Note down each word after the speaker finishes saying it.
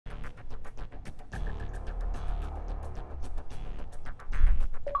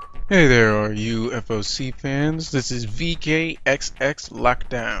Hey there, all you FoC fans. This is VKXX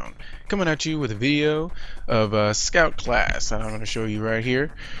LockDwn coming at you with a video of a scout class that I'm going to show you right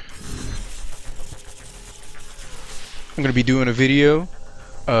here. I'm going to be doing a video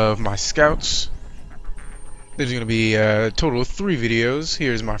of my scouts. There's going to be a total of 3 videos.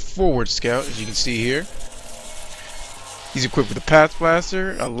 Here's my forward scout, as you can see here. He's equipped with a path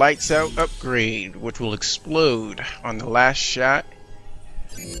blaster, a lights out upgrade, which will explode on the last shot.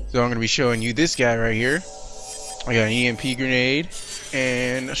 So I'm going to be showing you this guy right here. I got an EMP grenade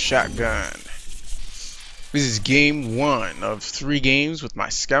and a shotgun. This is game 1 of 3 games with my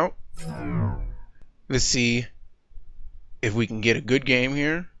scout. Let's see if we can get a good game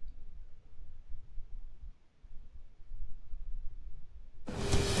here.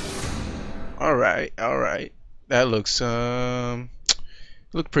 Alright. That looks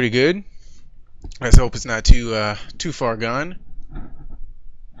look pretty good. Let's hope it's not too far gone.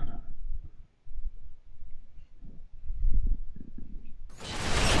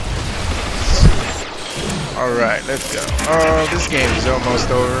 Alright, let's go. Oh, this game is almost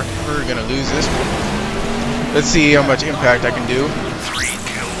over. We're gonna lose this one. Let's see how much impact I can do. 3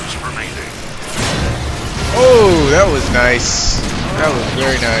 kills remaining. Oh, that was nice. That was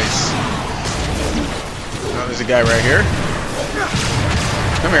very nice. Oh, there's a guy right here.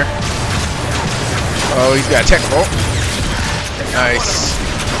 Come here. Oh, he's got technical. Nice.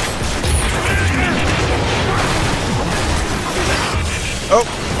 Oh,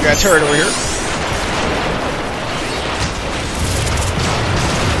 got a turret over here.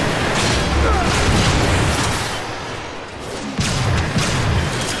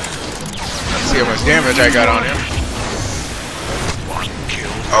 See how much damage I got on him. 1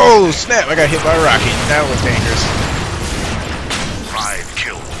 kill. Oh snap, I got hit by a rocket. That was dangerous. 5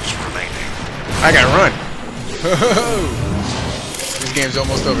 kills remaining. I gotta run. This game's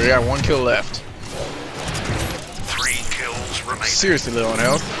almost over. I got 1 kill left. 3 kills remaining. Seriously low on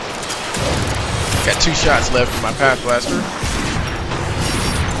health. Got 2 shots left with my path blaster.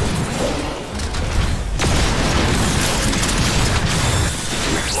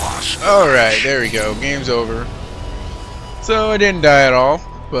 Alright, there we go. Game's over. So I didn't die at all,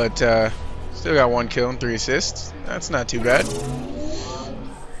 but still got 1 kill and 3 assists. That's not too bad.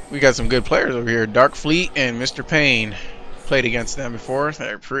 We got some good players over here. Dark Fleet and Mr. Payne. Played against them before.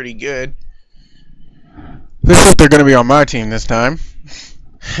 They're pretty good. Looks like they're going to be on my team this time.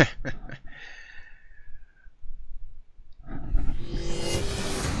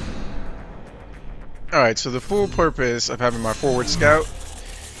 Alright, so the full purpose of having my forward scout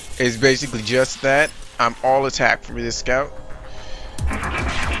is basically just that. I'm all attack for this scout.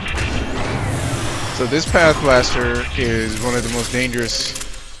 So this path blaster is one of the most dangerous.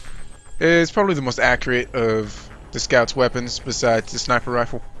 It's probably the most accurate of the scout's weapons besides the sniper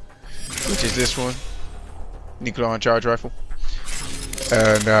rifle, which is this one, nuclear on charge rifle.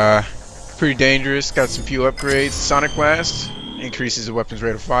 And pretty dangerous. Got some few upgrades. Sonic blast increases the weapon's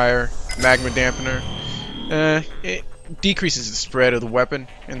rate of fire. Magma dampener. It decreases the spread of the weapon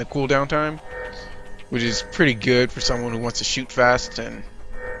and the cooldown time, which is pretty good for someone who wants to shoot fast and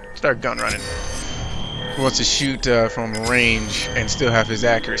start gun running. Who wants to shoot from range and still have his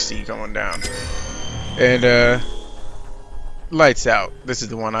accuracy going down. And lights out. This is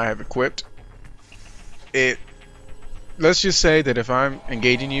the one I have equipped. Let's just say that if I'm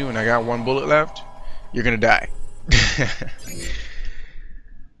engaging you and I got 1 bullet left, you're gonna die.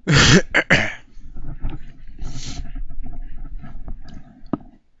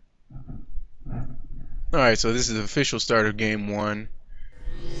 Alright, so this is the official start of game 1.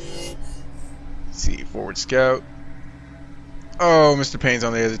 Let's see, forward scout. Oh, Mr. Payne's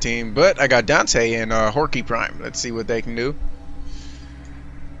on the other team, but I got Dante and Horky Prime. Let's see what they can do.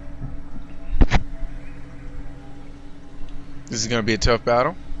 This is going to be a tough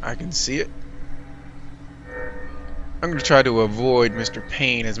battle. I can see it. I'm going to try to avoid Mr.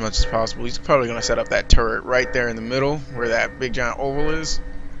 Payne as much as possible. He's probably going to set up that turret right there in the middle where that big giant oval is.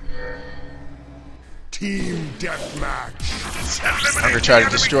 Team deathmatch. I'm going to try to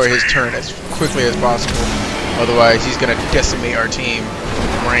destroy his turret as quickly as possible. Otherwise, he's going to decimate our team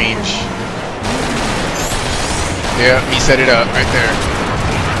with range. Yeah, he set it up right there.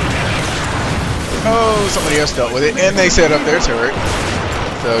 Oh, somebody else dealt with it. And they set up their turret.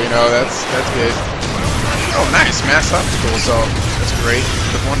 So, you know, that's good. Oh, nice. Mass obstacle assault. That's great.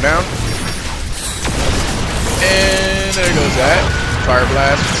 Put 1 down. And there goes that. Fire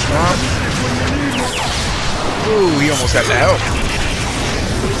blast from Swamp. Ooh, he almost got the help.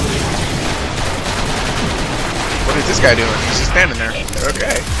 What is this guy doing? He's just standing there.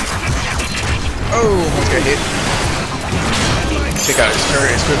 Okay. Oh, almost got hit. take out his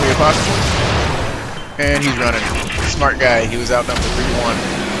turret as quickly as possible. And he's running. Smart guy. He was outnumbered 3-1.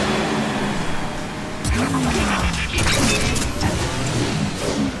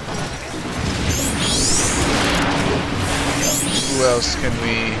 Who else can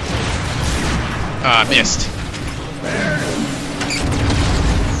we... Ah, missed.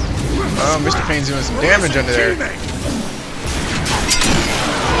 Oh, Mr. Payne's doing some damage under there.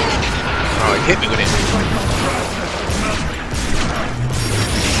 Oh, he hit me with it.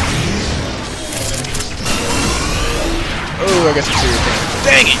 Oh, I got some serious damage.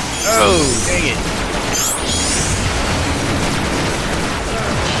 Dang it! Oh, dang it.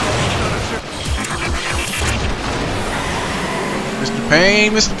 Mr.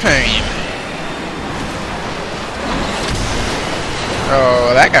 Payne, Mr. Payne.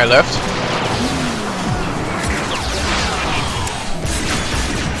 Oh, that guy left.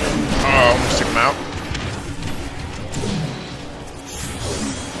 Oh, almost took him out.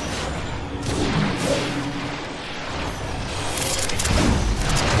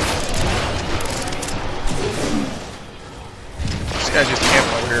 This guy just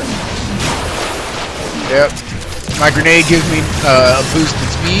camping over here. Yep. My grenade gives me a boost in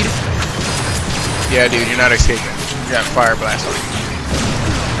speed. Yeah, dude, you're not escaping. You got fire blast on you.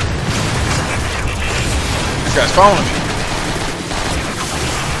 This guy's following me.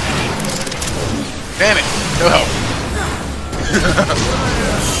 Damn it! No help.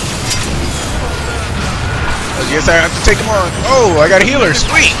 I guess I have to take him on. Oh, I got a healer.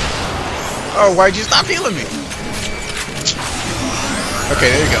 Sweet! Oh, why'd you stop healing me? Okay,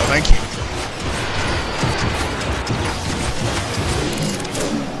 there you go. Thank you.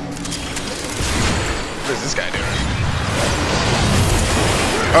 What is this guy doing?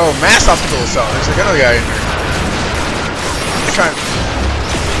 Oh, mass optical assault. There's like another guy in there. I'm trying.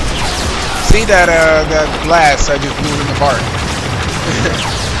 See that that blast? I just blew it in the park.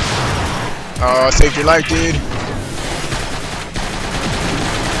 Oh, I saved your life, dude.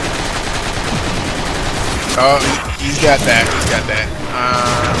 Oh, he's got that. He's got that.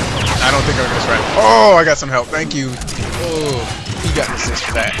 I don't think I'm gonna strike. Oh, I got some help. Thank you. Oh, he got an assist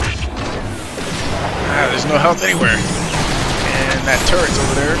for that. Ah, there's no health anywhere. And that turret's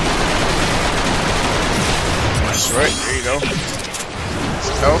over there. That's right. There you go.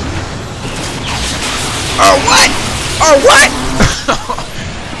 Some health. Oh, what? Oh, what?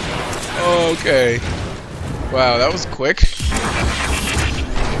 Okay. Wow, that was quick.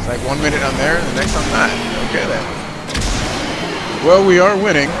 It's like 1 minute I'm there, and the next I'm not. Okay, then. Well, we are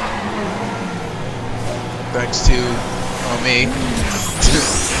winning. Thanks to me.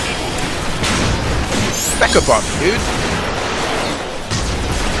 Back up on me, dude.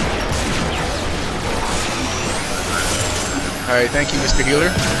 Alright, thank you, Mr. Healer.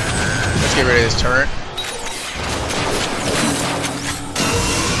 Let's get rid of this turret.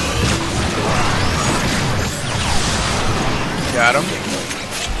 Got him.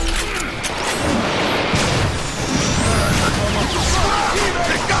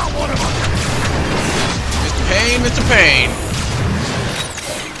 Mr. Payne, Mr. Payne.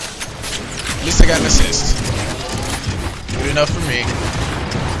 At least I got an assist. Good enough for me.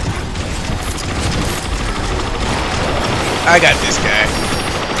 I got this guy.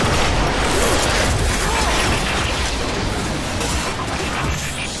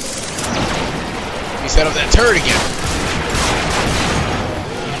 He set up that turret again.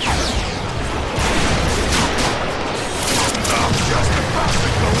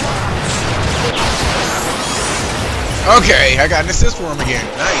 Okay, I got an assist for him again.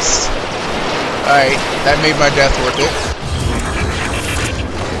 Nice. Alright, that made my death worth it.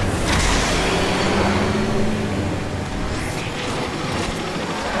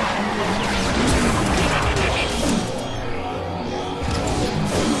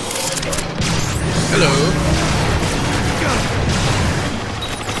 Hello.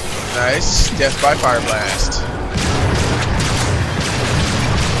 Nice. Death by fire blast.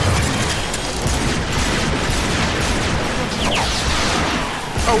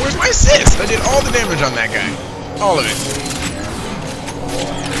 Oh, where's my assist? I did all the damage on that guy. All of it.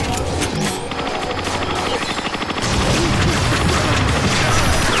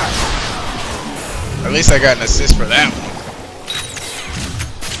 At least I got an assist for that one.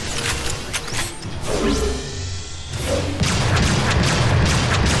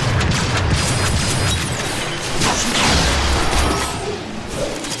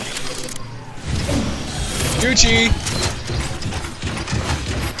 Gucci!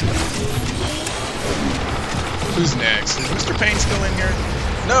 Who's next? Is Mr. Payne still in here?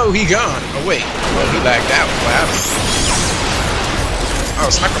 No, he gone. Oh wait. Oh, he lagged out. What happened? Oh,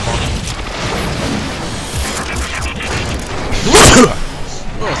 sniper bomb.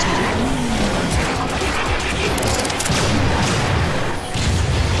 Oh, excuse me.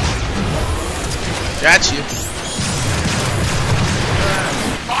 Got you.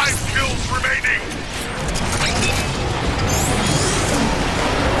 5 kills remaining.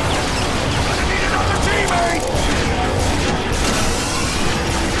 I need another teammate.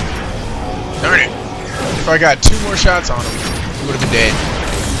 Darn it. If I got 2 more shots on him, he would have been dead.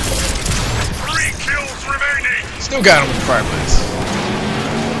 3 kills remaining. Still got him with the fire blitz.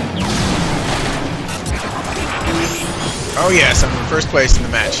 Oh yes, I'm in first place in the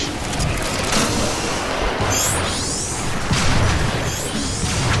match.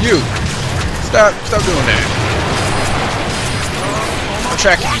 You! Stop doing that. I'm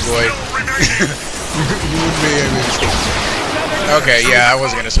tracking you, boy. you wouldn't be able to escape. Okay, yeah, I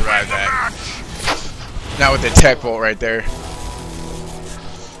wasn't gonna survive that. Not with the tech bolt right there.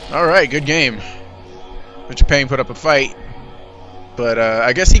 Alright, good game. Mr. Payne put up a fight. But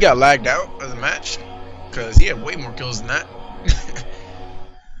I guess he got lagged out of the match. Because he had way more kills than that.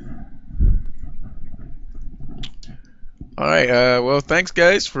 Alright, well, thanks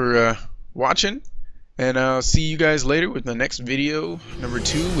guys for watching. And I'll see you guys later with the next video, number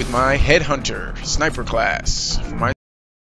 2, with my Headhunter Sniper class.